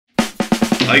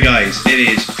Hi guys, it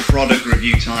is product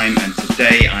review time, and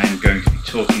today I am going to be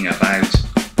talking about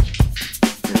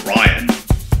Brian.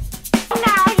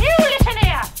 Now you listen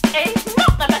here, he's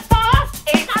not the Messiah,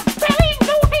 he's a very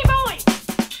naughty boy.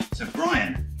 So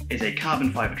Brian is a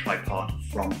carbon fibre tripod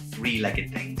from Three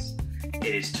Legged Things.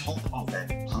 It is top of their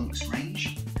Punks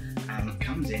range and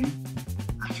comes in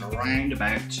at around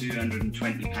about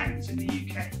 £220 in the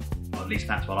UK. Or at least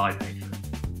that's what I paid for it.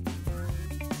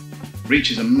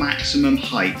 Reaches a maximum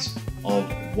height of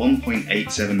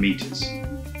 1.87 metres,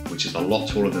 which is a lot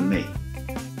taller than me.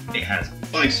 It has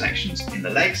 5 sections in the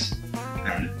legs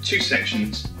and 2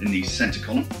 sections in the centre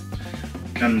column.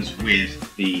 Comes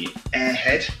with the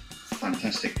airhead,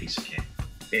 fantastic piece of kit.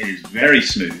 It is very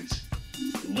smooth,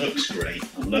 looks great.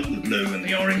 I love the blue and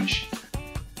the orange.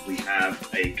 We have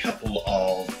a couple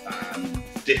of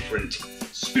different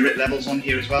spirit levels on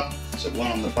here as well. So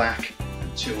one on the back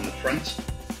and 2 on the front.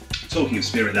 Talking of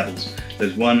spirit levels,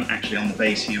 there's one actually on the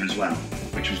base here as well,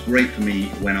 which was great for me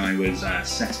when I was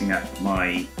setting up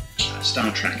my star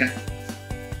tracker.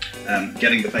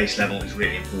 Getting the base level is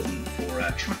really important for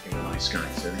tracking the night sky,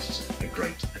 so this is a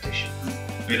great addition.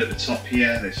 A bit at the top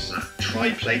here, this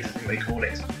tri-plate, I think they call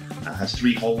it. Has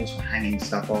 3 holes for hanging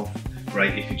stuff off.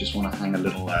 Great if you just want to hang a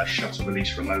little shutter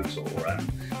release remote or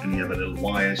any other little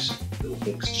wires, little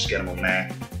hooks, just get them on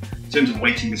there. In terms of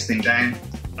weighting this thing down,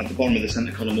 at the bottom of the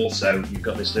centre column also, you've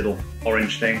got this little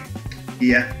orange thing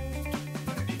here. I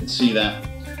don't know if you can see that,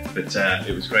 but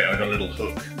it was great. I got a little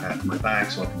hook for my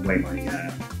bag so I can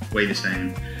weigh this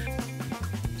down.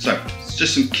 So,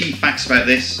 just some key facts about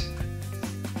this.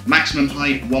 Maximum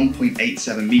height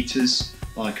 1.87 metres,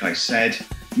 like I said.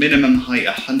 Minimum height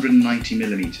 190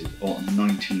 millimetres or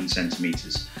 19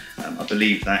 centimetres. I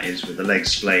believe that is with the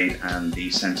legs splayed and the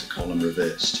centre column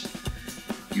reversed.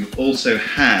 You also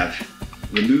have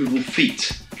removable feet.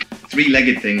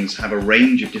 Three-legged things have a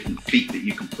range of different feet that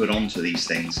you can put onto these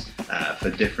things for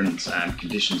different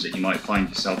conditions that you might find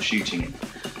yourself shooting in.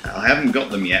 I haven't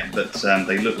got them yet, but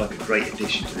they look like a great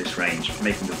addition to this range,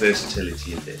 making the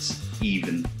versatility of this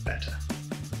even better.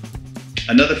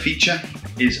 Another feature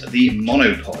is the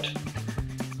monopod.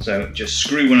 So just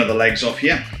screw one of the legs off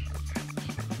here,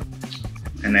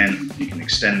 and then you can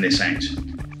extend this out.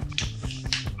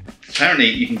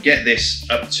 Apparently you can get this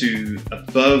up to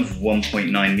above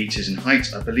 1.9 metres in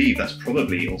height. I believe that's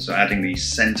probably also adding the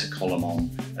centre column on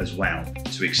as well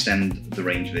to extend the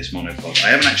range of this monopod. I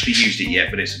haven't actually used it yet,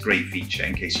 but it's a great feature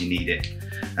in case you need it.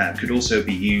 Could also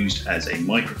be used as a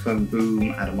microphone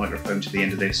boom, add a microphone to the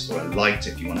end of this, or a light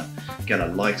if you want to get a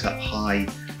light up high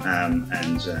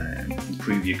and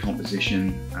improve your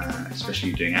composition,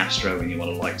 especially if you're doing astro and you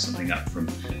want to light something up from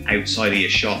outside of your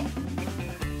shot.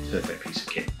 Perfect piece of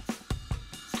kit.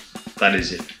 That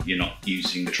is if you're not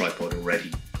using the tripod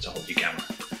already to hold your camera.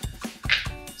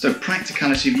 So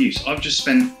practicality of use. I've just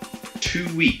spent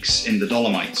 2 weeks in the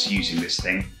Dolomites using this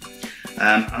thing,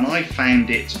 and I found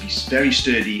it to be very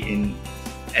sturdy in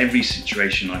every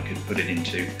situation I could put it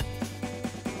into.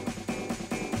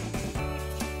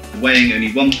 Weighing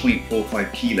only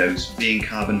 1.45 kilos, being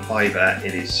carbon fibre,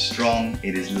 it is strong,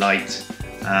 it is light,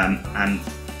 and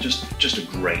just a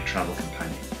great travel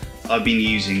companion. I've been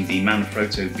using the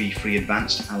Manfrotto V3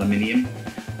 Advanced Aluminium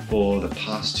for the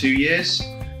past 2 years.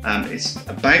 It's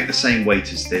about the same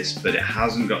weight as this, but it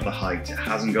hasn't got the height, it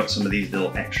hasn't got some of these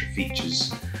little extra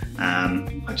features.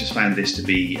 I just found this to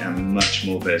be a much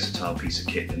more versatile piece of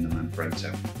kit than the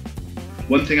Manfrotto.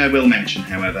 One thing I will mention,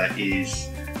 however, is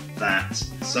that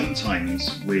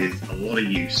sometimes with a lot of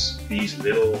use, these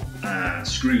little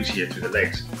screws here through the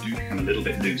legs do become a little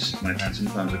bit loose, and I found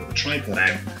sometimes I've got the tripod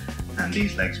out and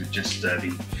these legs would just be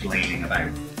flailing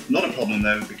about. Not a problem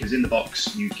though, because in the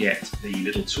box you get the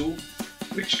little tool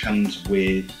which comes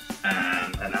with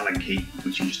an Allen key,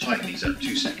 which you just tighten these up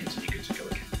 2 seconds and you're good to go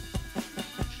again.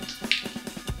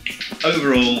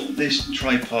 Overall, this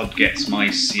tripod gets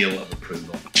my seal of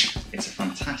approval. It's a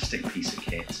fantastic piece of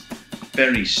kit,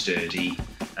 very sturdy,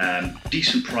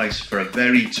 decent price for a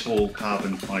very tall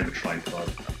carbon fibre tripod.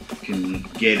 You can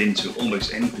get into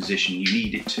almost any position you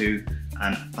need it to,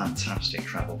 and a fantastic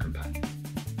travel companion.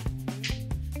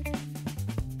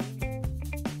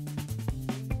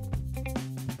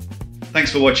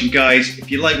 Thanks for watching guys.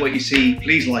 If you like what you see,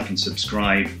 please like and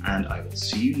subscribe, and I will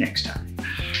see you next time.